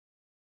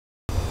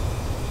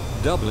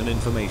Dublin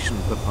information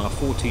Papa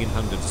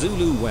 1400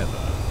 Zulu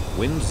weather.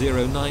 Wind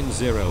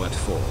 090 at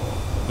 4.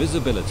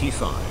 Visibility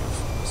 5.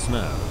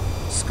 Snow.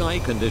 Sky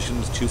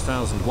conditions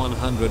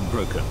 2100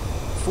 broken.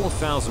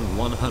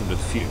 4100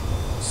 few.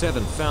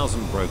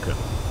 7000 broken.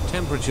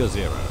 Temperature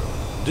 0.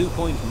 Dew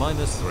point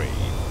 -3.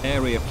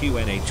 Area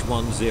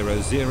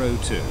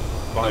QNH1002.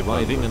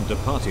 Arriving and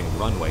departing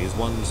runways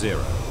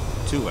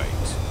 1028.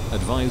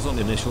 Advise on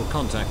initial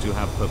contact to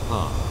have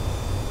Papa.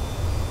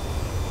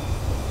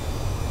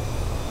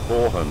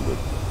 400.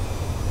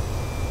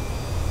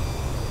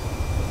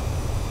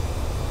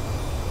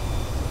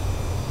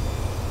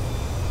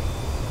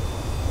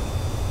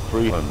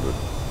 300.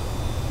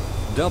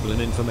 Dublin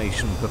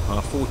information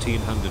Papa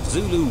 1400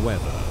 Zulu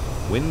weather.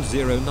 Wind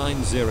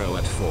 090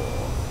 at 4.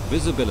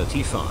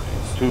 Visibility 5.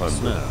 200.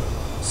 Snow.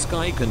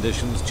 Sky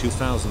conditions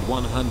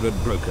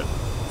 2100 broken.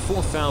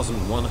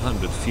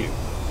 4100 few.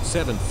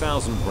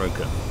 7000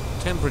 broken.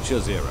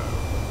 Temperature 0.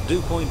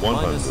 Dew point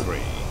 100.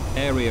 -3.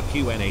 Area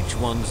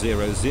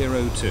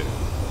QNH1002.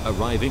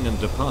 Arriving and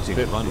departing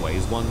 50.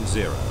 runways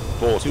 1028.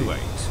 40.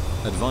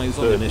 Advise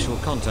on 30. initial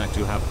contact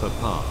to have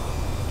Papa.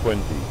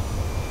 20.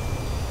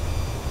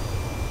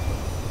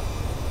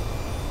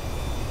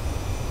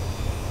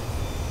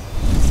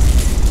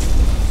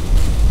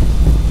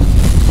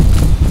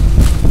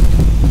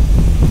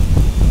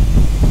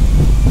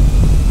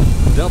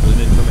 Dublin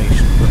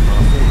information Papa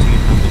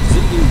 1400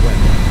 Zulu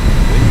weather.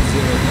 Wind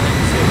 090.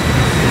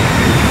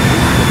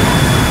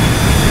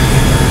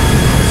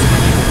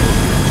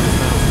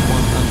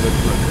 2100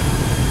 broken.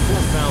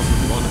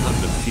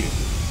 4100 few.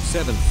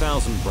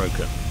 7000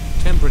 broken.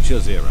 Temperature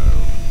 0.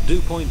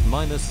 Dew point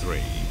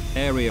 -3.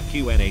 Area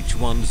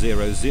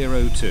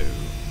QNH1002.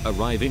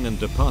 Arriving and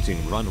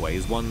departing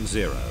runways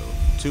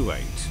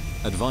 1028.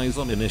 Advise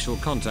on initial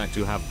contact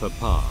to have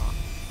Papa.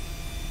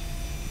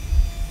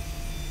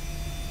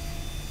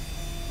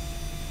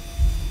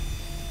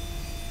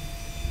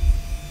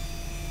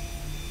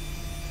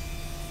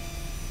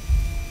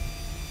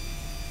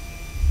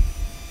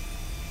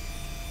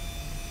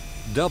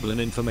 Dublin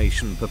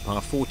information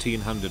Papa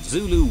 1400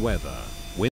 Zulu weather.